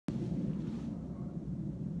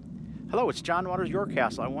Hello, it's John Waters, Your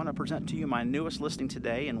Castle. I want to present to you my newest listing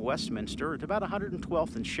today in Westminster. It's about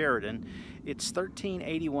 112th and Sheridan. It's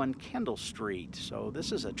 1381 Kendall Street. So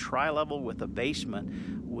this is a tri-level with a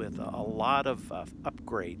basement with a lot of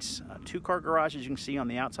upgrades. Two-car garage, as you can see on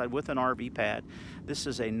the outside, with an RV pad. This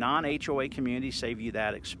is a non-HOA community, save you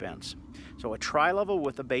that expense. So a tri-level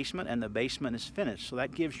with a basement, and the basement is finished. So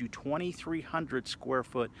that gives you 2,300 square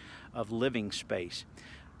foot of living space.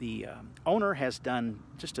 The owner has done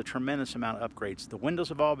just a tremendous amount of upgrades. The windows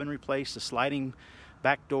have all been replaced, the sliding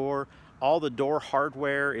back door, all the door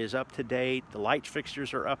hardware is up to date, the light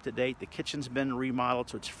fixtures are up to date, the kitchen's been remodeled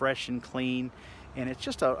so it's fresh and clean, and it's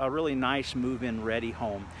just a really nice move-in ready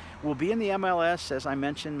home. We'll be in the MLS, as I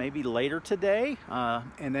mentioned, maybe later today,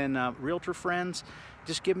 and then realtor friends,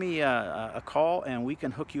 just give me a call and we can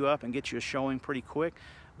hook you up and get you a showing pretty quick.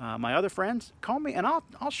 My other friends, call me and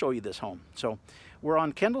I'll show you this home. So we're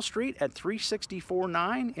on Kendall Street at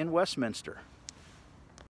 364-9 in Westminster.